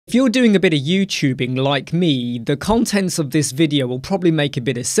If you're doing a bit of YouTubing like me, the contents of this video will probably make a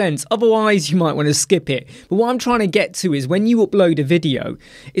bit of sense, otherwise you might want to skip it. But what I'm trying to get to is when you upload a video,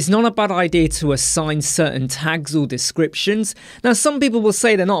 it's not a bad idea to assign certain tags or descriptions. Now some people will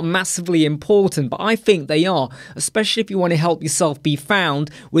say they're not massively important, but I think they are, especially if you want to help yourself be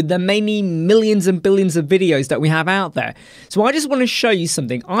found with the many millions and billions of videos that we have out there. So I just want to show you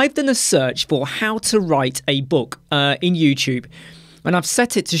something. I've done a search for how to write a book in YouTube. And I've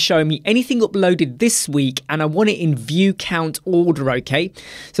set it to show me anything uploaded this week, and I want it in view count order, okay?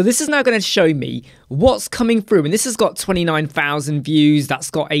 So this is now going to show me what's coming through, and this has got 29,000 views, that's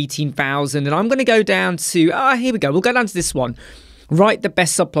got 18,000, and I'm going to go down to, here we go, we'll go down to this one. Write the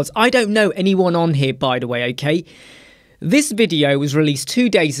best subplots. I don't know anyone on here, by the way, okay? This video was released 2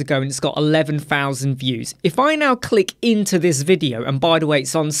 days ago and it's got 11,000 views. If I now click into this video, and by the way,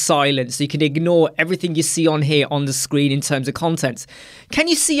 it's on silent, so you can ignore everything you see on here on the screen in terms of contents. Can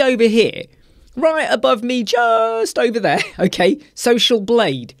you see over here? Right above me, just over there, okay,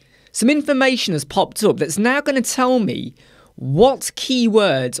 SocialBlade. Some information has popped up that's now going to tell me what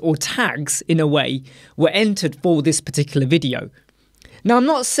keywords or tags, in a way, were entered for this particular video. Now, I'm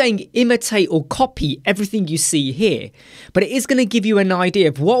not saying imitate or copy everything you see here, but it is going to give you an idea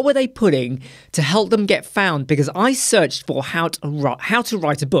of what were they putting to help them get found, because I searched for how to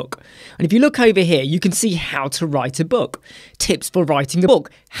write a book. And if you look over here, you can see how to write a book, tips for writing a book,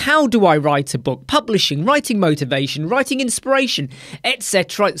 how do I write a book, publishing, writing motivation, writing inspiration,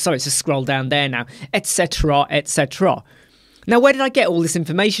 etc. Sorry, it's just scroll down there now, etc., etc. Now, where did I get all this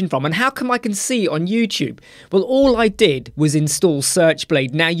information from, and how come I can see it on YouTube? Well, all I did was install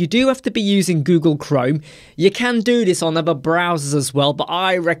SocialBlade. Now, you do have to be using Google Chrome. You can do this on other browsers as well, but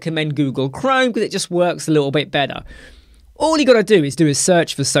I recommend Google Chrome because it just works a little bit better. All you got to do is do a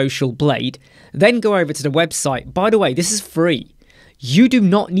search for SocialBlade, then go over to the website. By the way, this is free. You do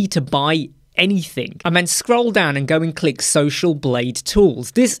not need to buy anything. And then scroll down and go and click SocialBlade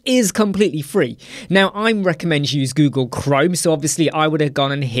tools. This is completely free. Now, I recommend you use Google Chrome, so obviously I would have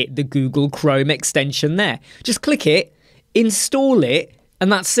gone and hit the Google Chrome extension there. Just click it, install it, and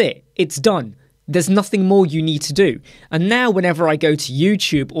that's it. It's done. There's nothing more you need to do. And now whenever I go to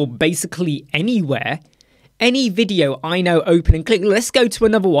YouTube or basically anywhere, any video I know open and click. Let's go to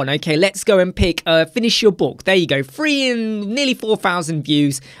another one. Okay, let's go and pick finish your book. There you go. Free and nearly 4,000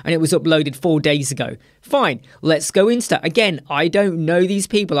 views, and it was uploaded 4 days ago. Fine. Let's go Insta. Again, I don't know these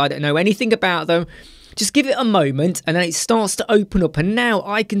people. I don't know anything about them. Just give it a moment, and then it starts to open up. And now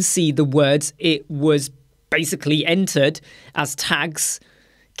I can see the words it was basically entered as tags,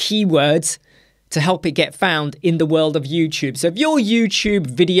 keywords, to help it get found in the world of YouTube. So if you're YouTube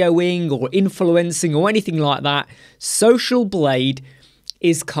videoing or influencing or anything like that, SocialBlade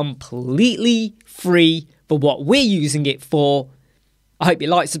is completely free for what we're using it for. I hope you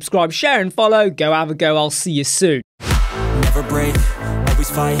like, subscribe, share and follow. Go have a go. I'll see you soon. Never break, always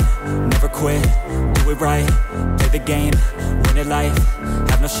fight, never quit, do it right, play the game, win it life,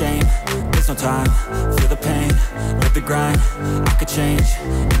 have no shame, there's no time, feel the pain, live the grind, I could change,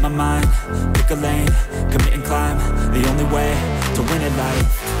 in my mind, pick a lane, commit and climb, the only way to win it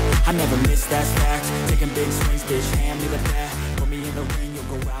life, I never miss, that's fact, taking big swings, bitch, hand me the bat.